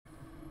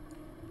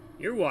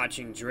You're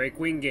watching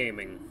Drakewing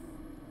Gaming.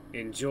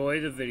 Enjoy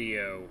the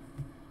video.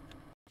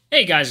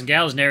 Hey guys and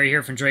gals, Nary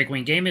here from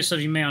Drakewing Gaming. So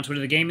you may on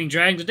Twitter, the Gaming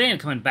Dragon. Today I'm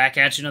coming back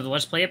at you another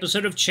Let's Play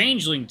episode of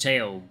Changeling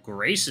Tale,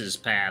 Grace's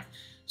Path.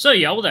 So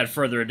yeah, without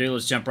further ado,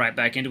 let's jump right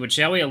back into it,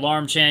 shall we?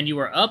 Alarm Chan, you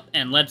are up,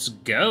 and let's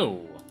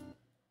go.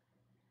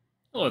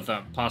 Hello,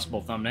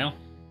 possible thumbnail.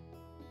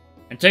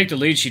 And take the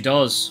lead she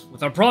does.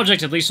 With our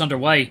project at least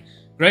underway,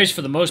 Grace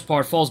for the most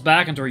part falls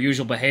back into her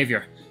usual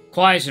behaviour.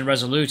 Quiet and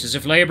resolute, as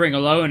if labouring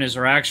alone is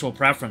her actual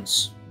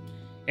preference.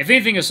 If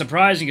anything is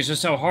surprising, it's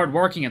just how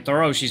hard-working and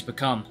thorough she's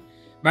become.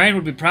 Marion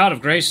would be proud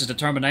of Grace's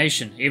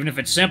determination, even if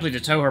it's simply to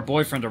tow her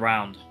boyfriend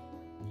around.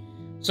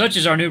 Such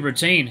is our new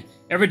routine.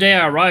 Every day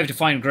I arrive to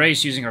find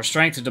Grace using her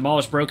strength to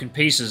demolish broken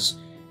pieces.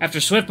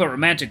 After swift but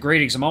romantic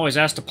greetings, I'm always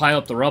asked to pile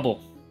up the rubble.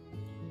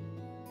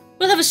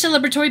 We'll have a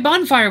celebratory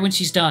bonfire when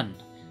she's done.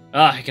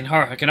 I can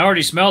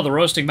already smell the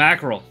roasting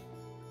mackerel.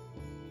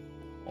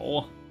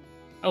 Oh,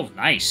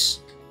 nice.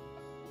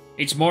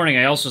 Each morning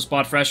I also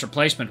spot fresh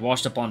replacement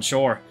washed up on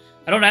shore.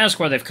 I don't ask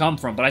where they've come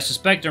from, but I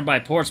suspect nearby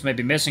ports may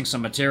be missing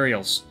some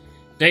materials.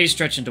 Days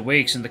stretch into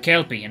weeks, and the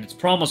Kelpie, and its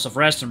promise of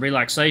rest and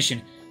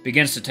relaxation,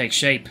 begins to take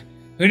shape.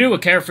 Who knew a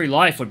carefree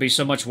life would be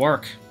so much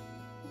work?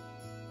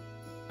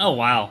 Oh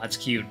wow, that's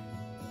cute.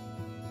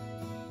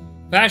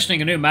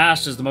 Fashioning a new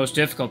mast is the most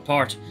difficult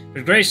part,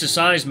 but Grace's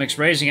size makes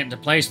raising it into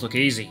place look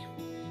easy.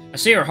 I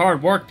see her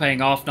hard work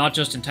paying off not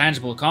just in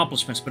tangible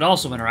accomplishments, but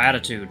also in her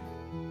attitude.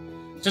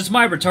 Since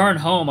my return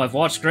home, I've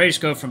watched Grace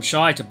go from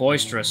shy to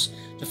boisterous,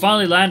 to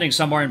finally landing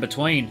somewhere in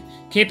between,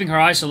 keeping her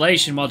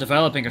isolation while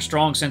developing a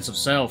strong sense of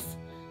self.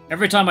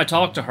 Every time I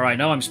talk to her, I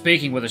know I'm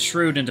speaking with a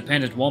shrewd,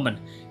 independent woman,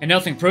 and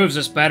nothing proves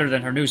this better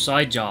than her new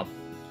side job.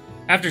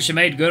 After she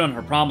made good on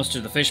her promise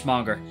to the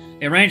fishmonger,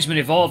 the arrangement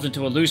evolved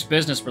into a loose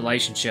business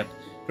relationship.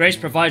 Grace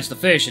provides the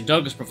fish, and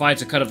Douglas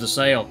provides a cut of the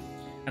sale.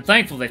 I'm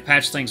thankful they've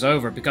patched things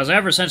over, because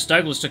ever since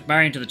Douglas took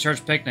Marion to the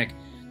church picnic,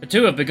 the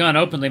two have begun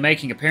openly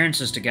making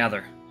appearances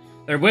together.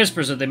 There are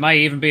whispers that they might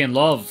even be in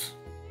love.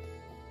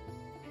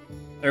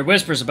 There are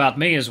whispers about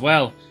me as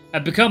well.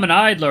 I've become an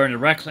idler and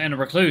a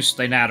recluse,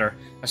 they natter.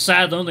 A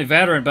sad, lonely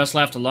veteran best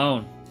left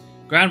alone.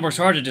 Gran works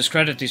hard to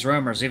discredit these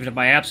rumors, even if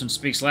my absence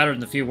speaks louder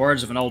than the few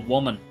words of an old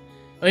woman.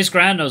 At least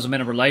Gran knows I'm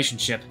in a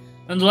relationship.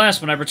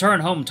 Nonetheless, when I return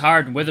home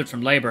tired and withered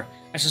from labor,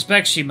 I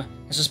suspect she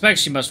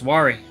must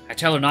worry. I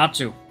tell her not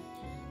to.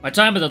 My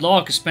time at the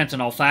lock is spent in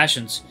all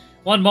fashions.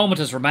 One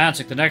moment is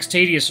romantic, the next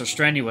tedious or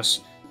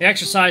strenuous. The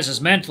exercise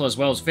is mental as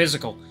well as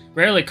physical,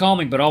 rarely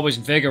calming but always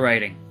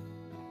invigorating.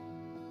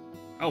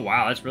 Oh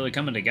wow, that's really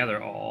coming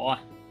together. Aww.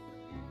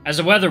 As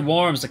the weather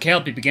warms, the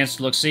Kelpie begins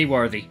to look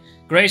seaworthy.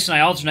 Grace and I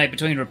alternate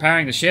between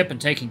repairing the ship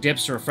and taking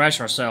dips to refresh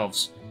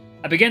ourselves.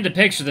 I begin to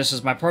picture this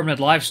as my permanent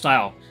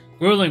lifestyle,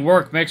 grueling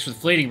work mixed with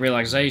fleeting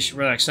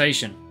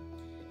relaxation.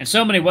 In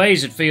so many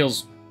ways it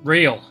feels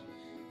real.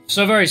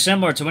 So very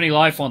similar to any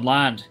life on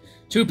land.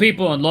 Two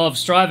people in love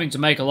striving to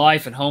make a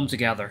life and home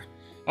together.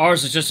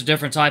 Ours is just a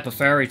different type of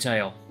fairy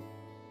tale.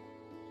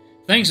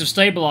 Things have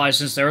stabilized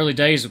since the early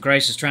days of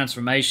Grace's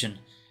transformation.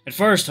 At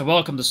first, I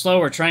welcomed the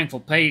slower,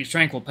 tranquil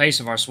pace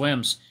of our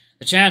swims.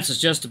 The chance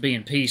is just to be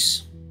in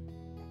peace.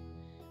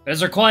 But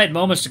as our quiet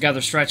moments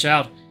together stretch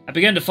out, I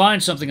begin to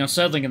find something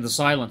unsettling in the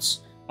silence.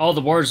 All the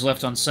words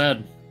left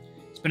unsaid.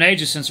 It's been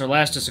ages since our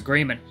last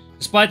disagreement,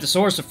 despite the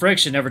source of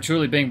friction never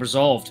truly being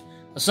resolved.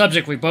 A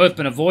subject we've both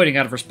been avoiding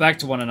out of respect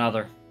to one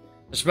another.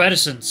 This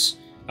reticence.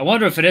 I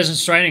wonder if it isn't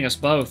straining us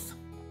both.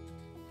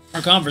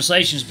 Our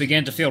conversations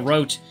begin to feel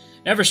rote,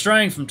 never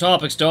straying from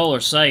topics dull or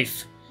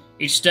safe.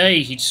 Each day,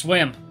 each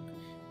swim,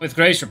 with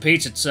Grace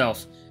repeats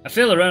itself. I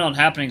feel her in on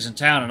happenings in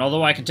town, and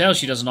although I can tell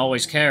she doesn't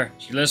always care,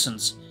 she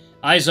listens.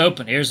 Eyes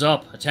open, ears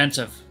up,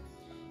 attentive.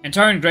 In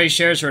turn, Grace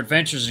shares her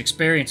adventures and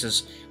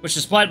experiences, which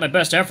despite my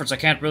best efforts I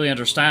can't really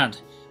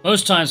understand.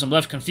 Most times I'm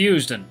left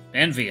confused and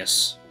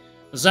envious.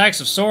 The zacks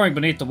of soaring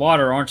beneath the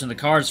water aren't in the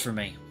cards for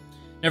me.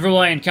 Never will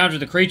I encounter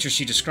the creatures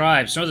she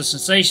describes, nor the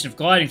sensation of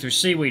gliding through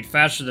seaweed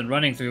faster than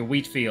running through a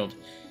wheat field.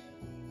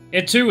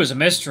 It too is a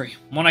mystery,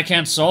 one I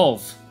can't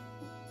solve.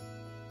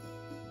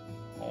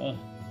 Oh.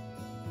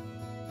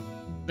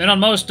 Then on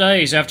most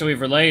days, after we've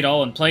relayed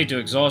all and played to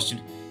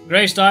exhaustion,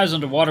 Grace dives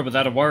underwater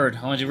without a word,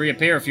 only to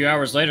reappear a few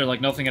hours later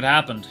like nothing had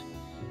happened.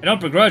 I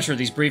don't begrudge her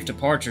these brief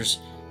departures,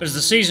 but as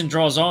the season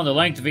draws on, the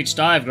length of each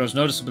dive grows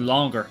noticeably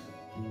longer.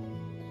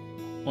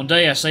 One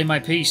day I say my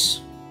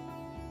piece.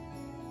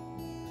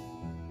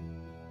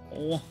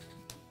 Oh.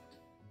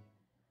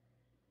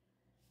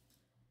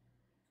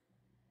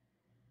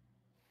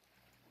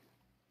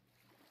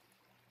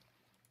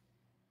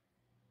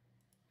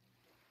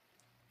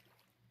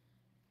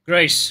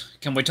 Grace,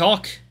 can we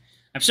talk?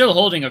 I'm still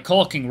holding a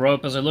caulking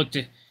rope as I look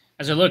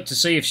to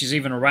see if she's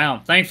even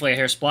around. Thankfully I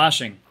hear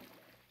splashing.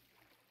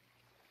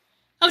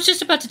 I was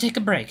just about to take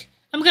a break.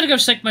 I'm gonna go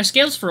check my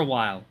scales for a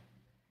while.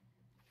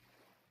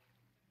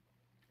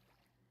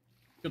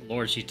 Good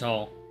lord, she's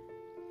tall.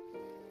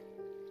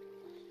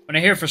 When I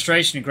hear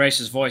frustration in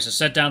Grace's voice, I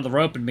set down the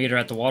rope and meet her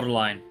at the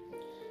waterline.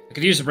 I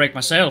could use a break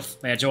myself.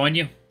 May I join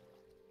you?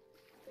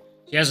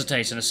 She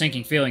hesitates, and a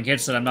sinking feeling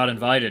hits that I'm not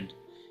invited.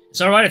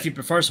 It's alright if you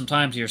prefer some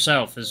time to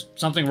yourself. Is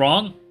something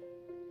wrong?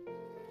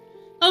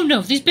 Oh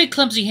no, these big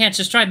clumsy hands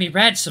just drive me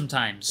rad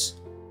sometimes.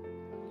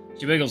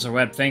 She wiggles her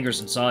webbed fingers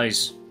and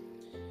sighs.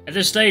 At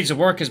this stage, the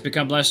work has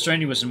become less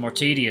strenuous and more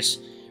tedious.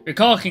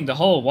 Recalking the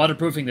hull,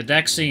 waterproofing the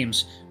deck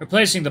seams,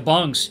 replacing the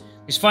bungs.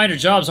 These finer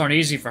jobs aren't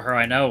easy for her,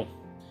 I know.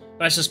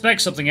 But I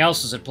suspect something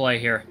else is at play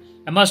here.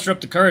 I muster up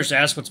the courage to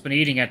ask what's been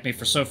eating at me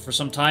for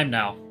some time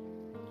now.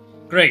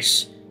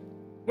 Grace,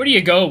 where do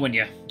you go when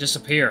you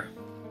disappear?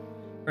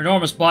 Her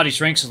enormous body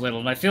shrinks a little,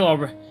 and I feel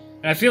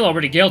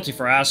already guilty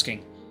for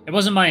asking. It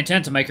wasn't my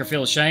intent to make her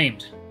feel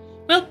ashamed.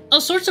 Well,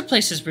 all sorts of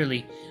places,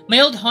 really. My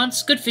old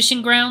haunts, good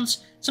fishing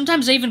grounds.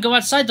 Sometimes I even go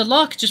outside the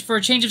loch just for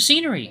a change of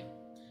scenery.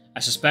 I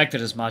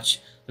suspected as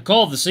much. The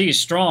call of the sea is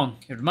strong.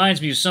 It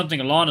reminds me of something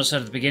Alana said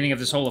at the beginning of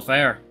this whole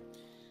affair.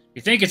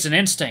 You think it's an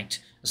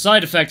instinct, a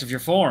side effect of your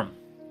form.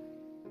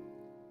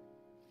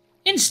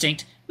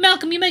 Instinct?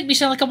 Malcolm, you make me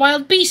sound like a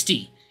wild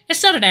beastie.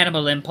 It's not an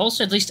animal impulse,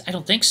 at least I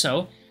don't think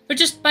so. They're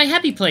just my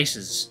happy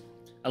places.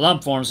 A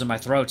lump forms in my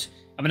throat.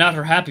 I'm not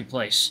her happy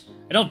place.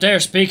 I don't dare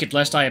speak it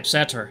lest I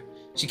upset her.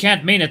 She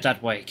can't mean it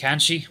that way, can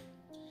she?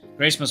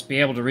 Grace must be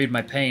able to read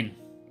my pain.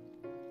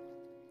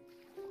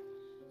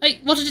 I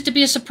wanted it to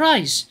be a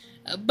surprise,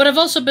 but I've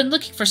also been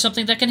looking for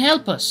something that can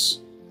help us.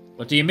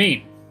 What do you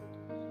mean?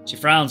 She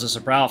frowns as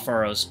her brow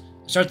furrows.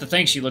 I start to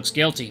think she looks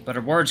guilty, but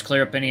her words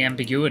clear up any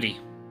ambiguity.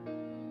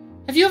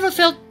 Have you ever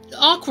felt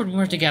awkward when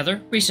we're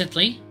together,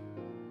 recently?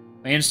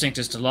 My instinct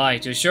is to lie,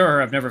 to assure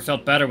her I've never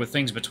felt better with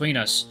things between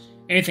us.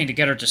 Anything to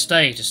get her to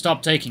stay, to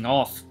stop taking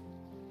off.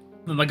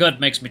 But my gut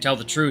makes me tell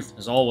the truth,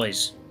 as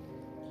always.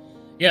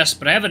 Yes,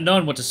 but I haven't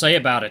known what to say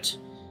about it.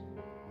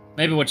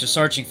 Maybe what you're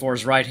searching for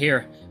is right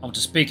here. I want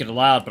to speak it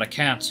aloud, but I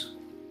can't.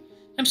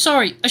 I'm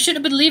sorry. I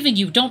shouldn't have been leaving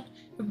you.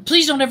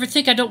 Please don't ever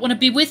think I don't want to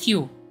be with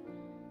you.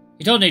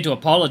 You don't need to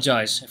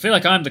apologize. I feel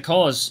like I'm the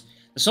cause.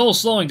 This whole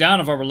slowing down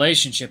of our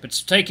relationship,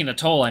 it's taking a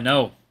toll, I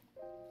know.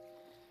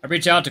 I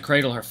reach out to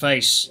cradle her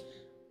face.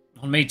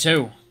 On me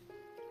too.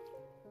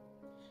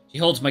 She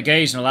holds my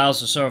gaze and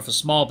allows herself a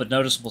small but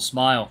noticeable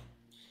smile.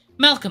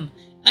 Malcolm,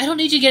 I don't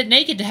need you to get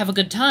naked to have a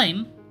good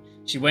time.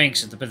 She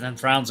winks but then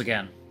frowns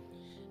again.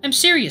 I'm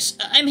serious.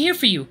 I'm here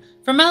for you.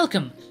 For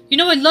Malcolm. You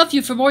know I love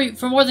you for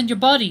more than your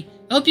body.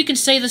 I hope you can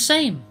say the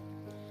same.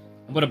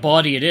 And what a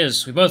body it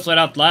is. We both let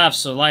out laughs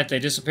so light they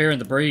disappear in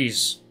the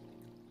breeze.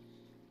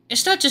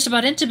 It's not just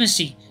about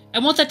intimacy. I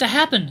want that to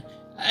happen.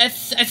 I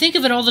think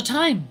of it all the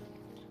time.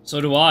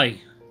 So do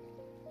I.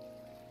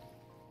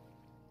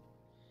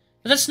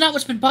 But that's not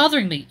what's been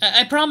bothering me.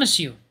 I promise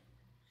you.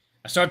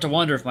 I start to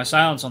wonder if my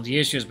silence on the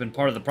issue has been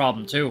part of the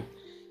problem too.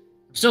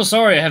 I'm still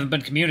sorry I haven't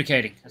been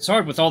communicating. It's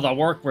hard with all that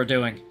work we're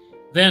doing.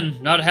 Then,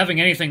 not having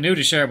anything new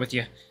to share with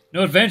you.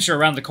 No adventure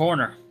around the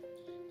corner.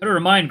 How to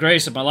remind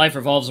Grace that my life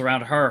revolves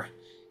around her.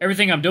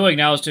 Everything I'm doing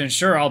now is to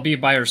ensure I'll be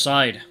by her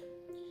side.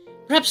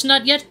 Perhaps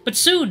not yet, but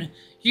soon.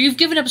 You've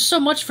given up so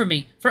much for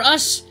me, for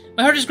us.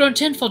 My heart has grown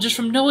tenfold just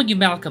from knowing you,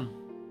 Malcolm.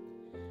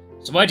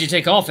 So why do you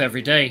take off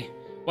every day?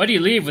 Why do you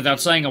leave without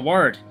saying a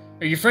word?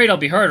 Are you afraid I'll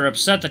be hurt or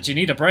upset that you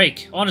need a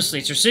break? Honestly,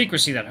 it's your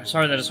secrecy that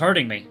is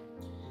hurting me.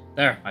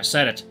 There, I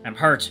said it. I'm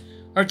hurt.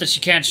 Hurt that she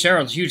can't share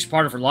a huge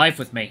part of her life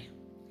with me.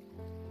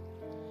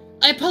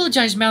 I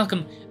apologize,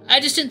 Malcolm. I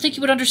just didn't think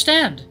you would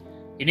understand.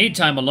 You need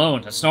time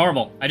alone. That's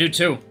normal. I do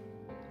too.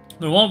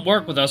 But it won't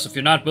work with us if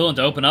you're not willing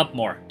to open up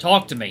more.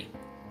 Talk to me.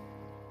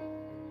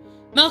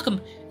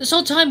 Malcolm, this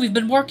whole time we've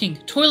been working,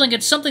 toiling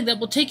at something that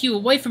will take you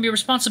away from your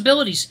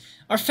responsibilities,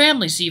 our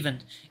families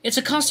even. It's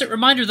a constant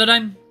reminder that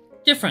I'm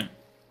different.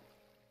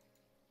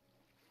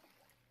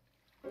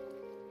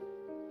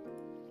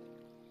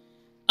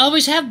 I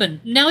always have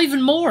been, now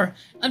even more.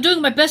 I'm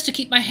doing my best to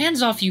keep my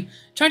hands off you,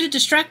 trying to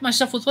distract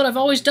myself with what I've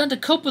always done to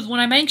cope with when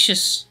I'm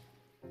anxious.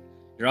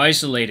 You're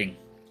isolating.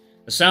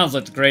 It sounds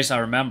like the Grace I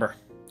remember.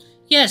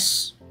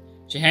 Yes.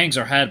 She hangs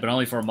her head, but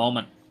only for a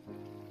moment.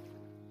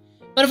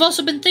 But I've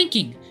also been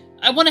thinking.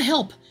 I want to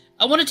help.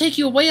 I want to take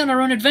you away on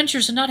our own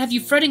adventures and not have you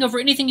fretting over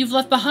anything you've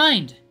left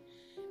behind.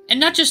 And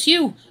not just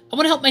you. I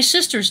want to help my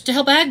sisters, to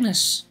help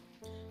Agnes.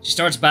 She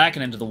starts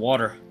backing into the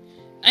water.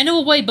 I know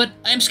a way, but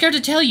I'm scared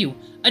to tell you.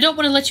 I don't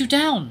want to let you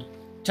down.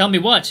 Tell me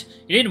what?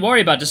 You needn't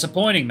worry about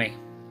disappointing me.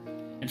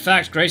 In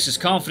fact, Grace's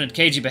confident,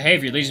 cagey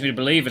behavior leads me to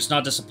believe it's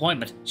not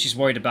disappointment she's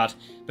worried about,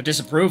 but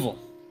disapproval.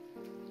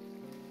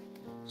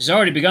 She's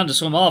already begun to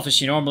swim off as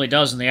she normally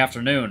does in the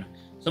afternoon.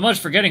 So much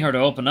for getting her to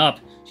open up.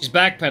 She's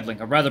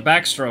backpedaling, or rather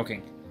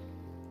backstroking.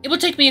 It will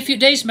take me a few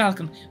days,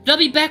 Malcolm, but I'll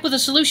be back with a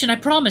solution, I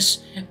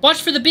promise.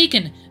 Watch for the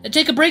beacon.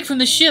 Take a break from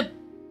the ship.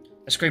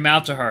 I scream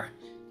out to her.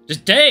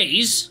 Just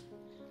days?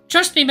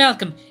 Trust me,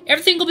 Malcolm.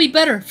 Everything will be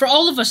better, for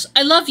all of us.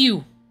 I love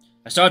you.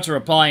 I start to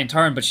reply in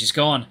turn, but she's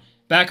gone.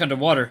 Back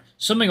underwater,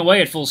 swimming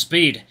away at full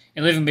speed,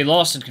 and leaving me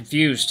lost and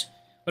confused.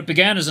 What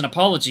began as an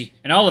apology,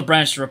 an olive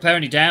branch to repair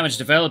any damage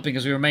developing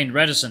as we remained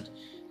reticent,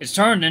 it's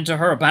turned into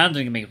her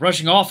abandoning me,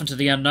 rushing off into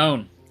the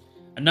unknown.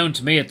 Unknown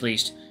to me, at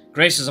least.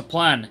 Grace has a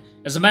plan.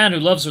 As the man who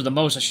loves her the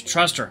most, I should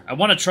trust her. I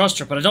want to trust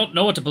her, but I don't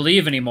know what to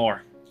believe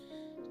anymore.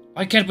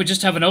 Why can't we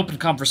just have an open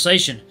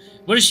conversation?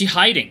 What is she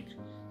hiding?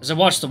 As I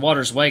watch the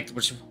waters wake,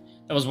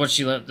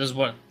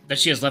 that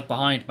she has left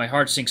behind, my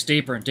heart sinks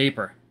deeper and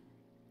deeper.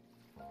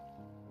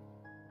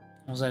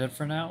 Was that it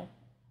for now?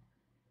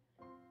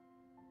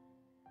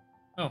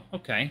 Oh,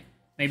 okay.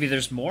 Maybe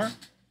there's more?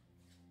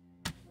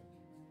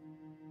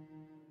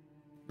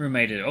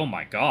 Roommated. Oh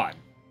my god.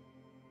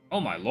 Oh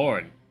my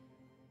lord.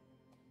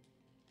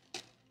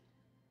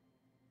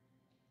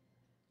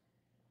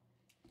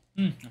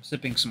 I'm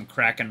sipping some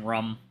Kraken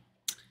rum.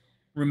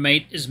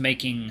 Roommate is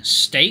making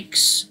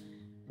steaks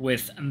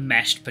with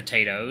mashed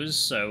potatoes,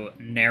 so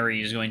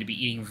Neri is going to be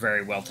eating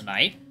very well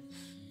tonight.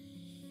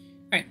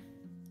 Right.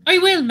 Are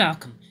you well,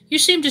 Malcolm? You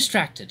seem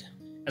distracted.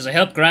 As I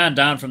help Gran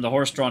down from the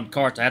horse-drawn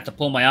cart, I have to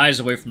pull my eyes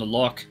away from the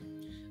lock.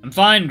 I'm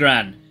fine,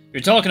 Gran.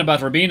 You're talking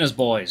about Rabina's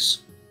boys.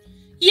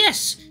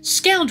 Yes,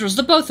 scoundrels,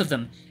 the both of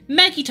them.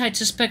 Maggie Tide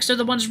suspects they're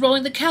the ones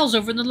rolling the cows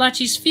over in the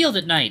Lachie's field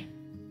at night.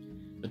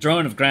 The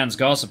drone of Gran's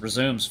gossip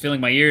resumes,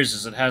 filling my ears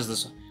as it has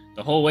this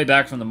the whole way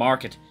back from the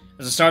market.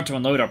 As I start to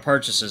unload our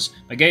purchases,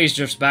 my gaze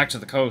drifts back to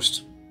the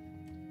coast.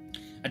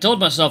 I told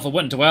myself I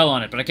wouldn't dwell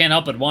on it, but I can't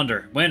help but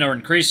wonder when, or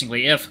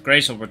increasingly if,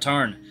 Grace will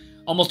return.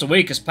 Almost a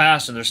week has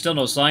passed and there's still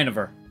no sign of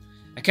her.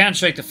 I can't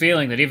shake the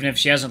feeling that even if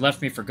she hasn't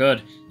left me for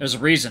good, there's a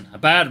reason, a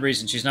bad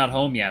reason she's not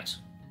home yet.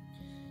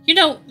 You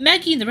know,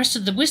 Maggie and the rest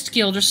of the Whist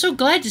Guild are so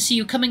glad to see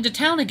you coming to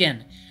town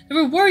again. They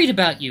were worried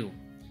about you.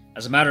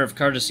 As a matter of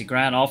courtesy,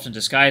 Gran often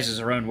disguises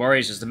her own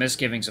worries as the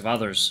misgivings of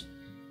others.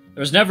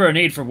 There was never a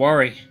need for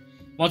worry.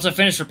 Once I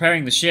finish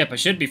repairing the ship, I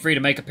should be free to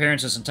make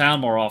appearances in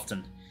town more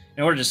often.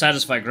 In order to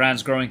satisfy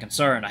Gran's growing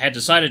concern, I had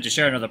decided to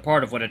share another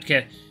part of what had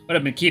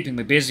been keeping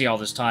me busy all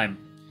this time.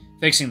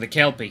 Fixing the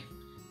Kelpie.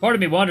 Part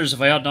of me wonders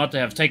if I ought not to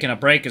have taken a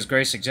break as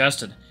Grace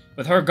suggested.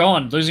 With her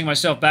gone, losing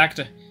myself back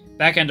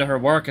into her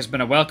work has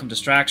been a welcome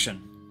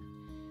distraction.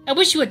 I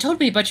wish you had told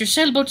me about your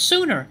sailboat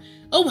sooner.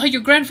 Oh, how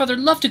your grandfather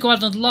loved to go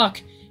out on the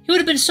loch. He would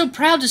have been so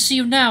proud to see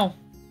you now.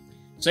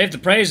 Save the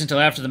praise until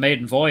after the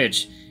maiden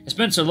voyage. It's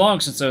been so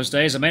long since those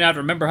days, I may not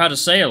remember how to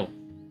sail.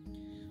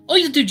 Oh,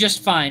 you'll do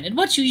just fine, and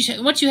once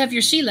you have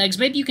your sea legs,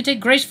 maybe you can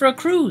take Grace for a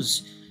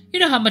cruise. You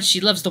know how much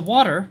she loves the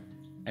water.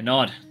 I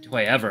nod. Do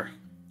I ever?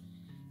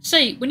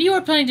 Say, when are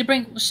you planning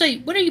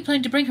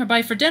to bring her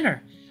by for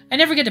dinner? I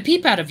never get a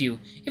peep out of you.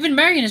 Even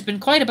Marion has been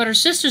quiet about her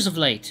sisters of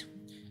late.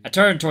 I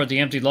turn toward the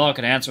empty lock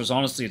and answer as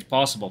honestly as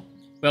possible.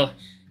 Well,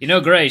 you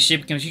know Grace, she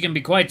can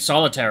be quite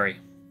solitary.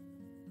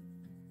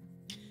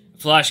 A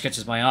flash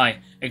catches my eye,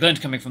 a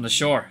glint coming from the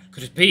shore.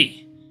 Could it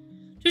be?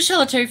 Too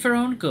solitary for her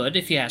own good,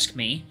 if you ask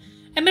me.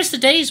 I miss the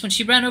days when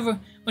she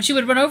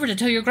would run over to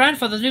tell your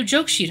grandfather the new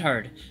jokes she'd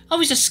heard.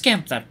 Always a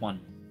scamp, that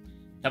one.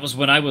 That was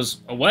when I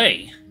was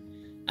away.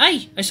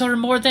 Aye, I saw her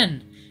more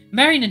then.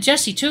 Marion and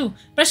Jessie, too,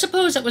 but I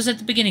suppose that was at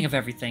the beginning of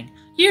everything.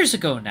 Years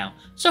ago now.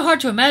 So hard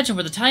to imagine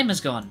where the time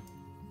has gone.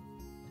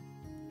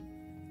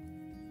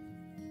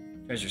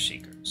 Treasure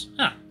seekers.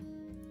 Huh.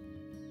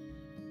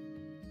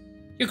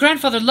 Your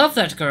grandfather loved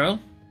that girl.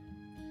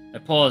 I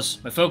pause,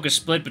 my focus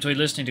split between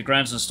listening to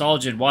Gran's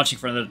nostalgia and watching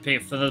for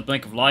another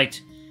blink of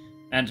light.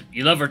 And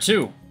you love her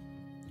too?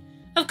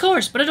 Of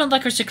course, but I don't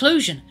like her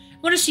seclusion.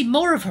 I want to see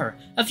more of her,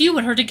 of you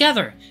and her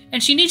together,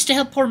 and she needs to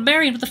help poor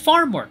Marion with the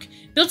farm work.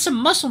 Build some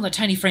muscle in that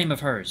tiny frame of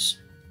hers.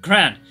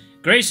 Gran,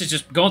 Grace is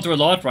just going through a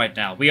lot right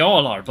now. We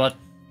all are, but...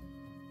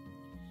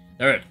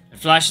 There, it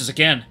flashes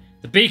again.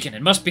 The beacon,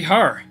 it must be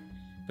her.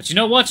 But you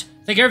know what?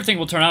 I think everything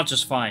will turn out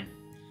just fine.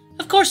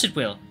 Of course it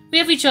will. We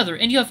have each other,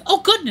 and you have...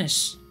 Oh,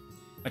 goodness!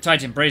 My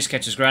tight embrace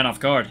catches Gran off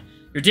guard.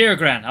 Your dear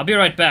Gran, I'll be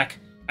right back.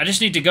 I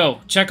just need to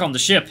go. Check on the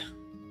ship.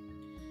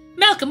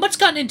 Malcolm, what's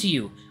gotten into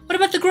you? What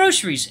about the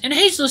groceries? And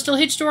Hazel is still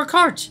hitched to her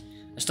cart.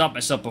 I stop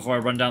myself before I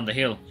run down the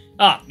hill.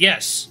 Ah,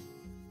 yes!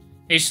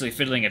 Hastily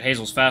fiddling at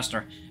Hazel's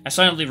fastener, I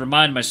silently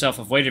remind myself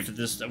I've waited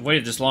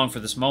this long for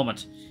this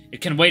moment.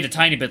 It can wait a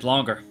tiny bit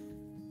longer.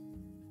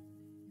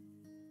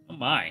 Oh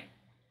my.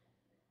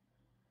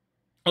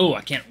 Oh,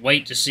 I can't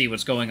wait to see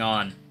what's going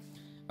on.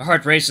 My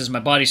heart races, my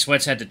body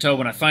sweats head to toe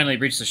when I finally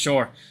reach the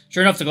shore.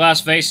 Sure enough, the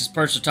glass vase is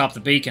perched atop the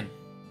beacon.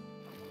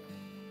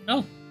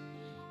 Oh.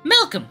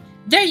 Malcolm!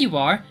 There you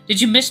are!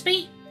 Did you miss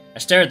me? I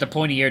stare at the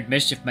pointy-eared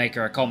mischief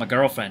maker I call my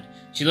girlfriend.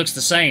 She looks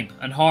the same,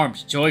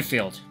 unharmed,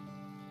 joy-filled.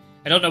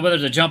 I don't know whether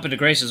to jump into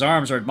Grace's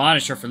arms or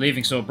admonish her for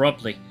leaving so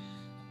abruptly.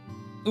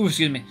 Ooh,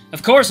 excuse me.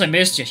 Of course I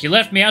missed you. You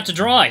left me out to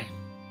dry.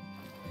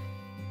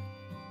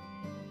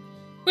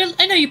 Well,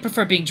 I know you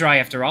prefer being dry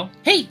after all.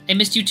 Hey, I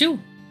missed you too.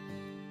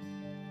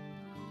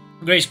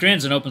 Grace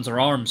grins and opens her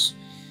arms.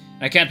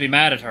 I can't be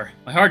mad at her.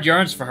 My heart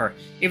yearns for her,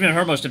 even in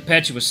her most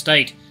impetuous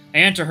state. I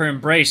enter her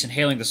embrace,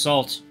 inhaling the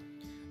salt.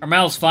 Our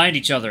mouths find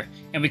each other,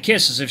 and we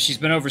kiss as if she's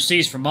been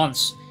overseas for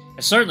months.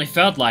 It certainly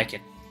felt like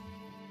it.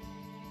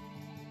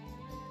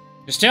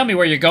 Just tell me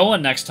where you're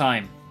going next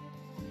time.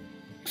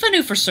 If I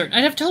knew for certain,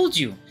 I'd have told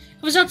you.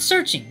 I was out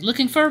searching,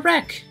 looking for a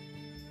wreck.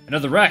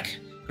 Another wreck?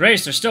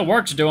 Grace, there's still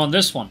work to do on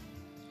this one.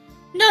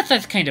 Not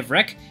that kind of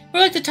wreck.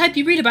 More like the type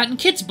you read about in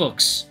kids'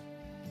 books.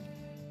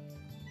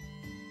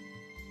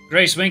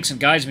 Grace winks and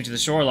guides me to the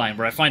shoreline,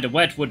 where I find a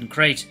wet wooden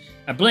crate.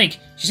 I blink.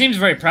 She seems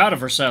very proud of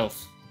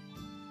herself.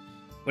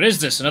 What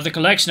is this? Another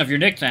collection of your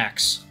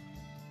knickknacks?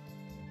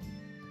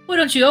 Why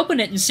don't you open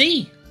it and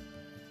see?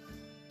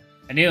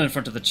 I kneel in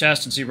front of the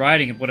chest and see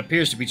writing in what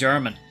appears to be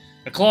German.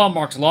 A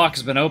claw-marked lock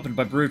has been opened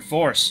by brute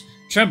force.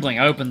 Trembling,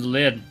 I open the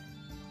lid.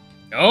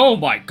 Oh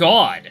my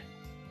god!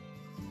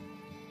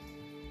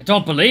 I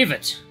don't believe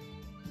it!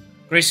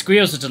 Grace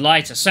squeals with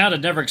delight, a sound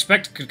I'd never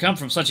expected could come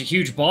from such a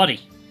huge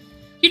body.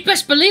 You'd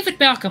best believe it,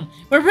 Malcolm!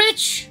 We're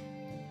rich!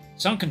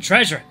 Sunken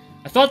treasure!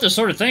 I thought this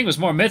sort of thing was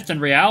more myth than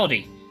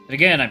reality. But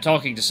again, I'm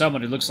talking to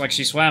someone who looks like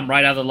she swam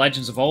right out of the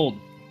legends of old.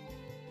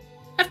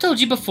 I've told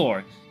you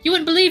before. You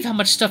wouldn't believe how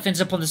much stuff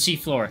ends up on the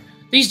seafloor.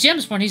 These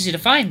gems weren't easy to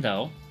find,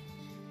 though.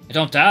 I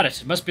don't doubt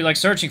it. It must be like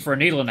searching for a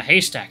needle in a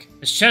haystack.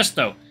 This chest,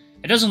 though,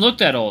 it doesn't look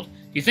that old. Do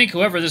you think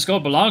whoever this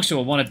gold belongs to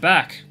will want it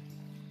back?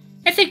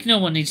 I think no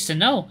one needs to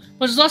know.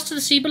 What's lost to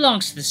the sea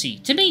belongs to the sea.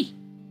 To me.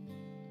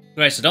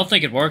 Grace, I don't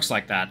think it works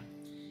like that.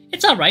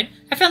 It's alright.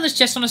 I found this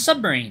chest on a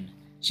submarine.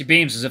 She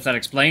beams as if that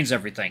explains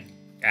everything.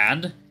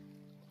 And?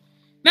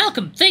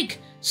 Malcolm, think!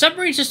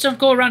 Submarines just don't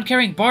go around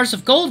carrying bars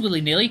of gold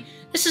willy-nilly.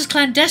 This is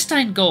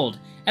clandestine gold.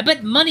 I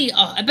bet money,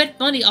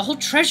 a whole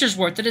treasure's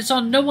worth that it's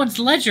on no one's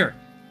ledger.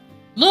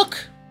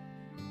 Look!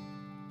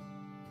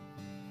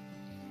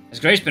 Has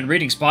Grace been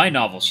reading spy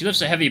novels? She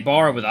lifts a heavy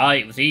bar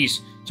with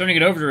ease, turning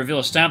it over to reveal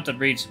a stamp that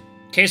reads,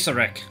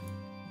 Kaiserreich.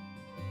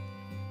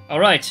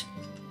 Alright.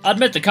 I'll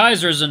admit the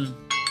Kaiser's and...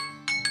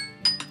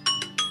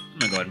 I'm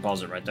gonna go ahead and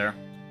pause it right there.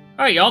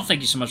 Alright, y'all,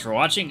 thank you so much for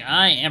watching.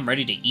 I am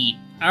ready to eat.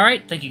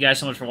 Alright, thank you guys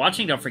so much for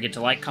watching. Don't forget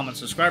to like, comment,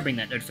 subscribe, ring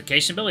that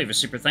notification bell, leave a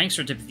super thanks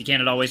or a tip if you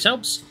can, it always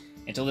helps.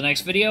 Until the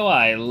next video,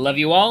 I love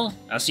you all.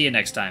 I'll see you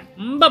next time.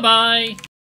 Bye-bye!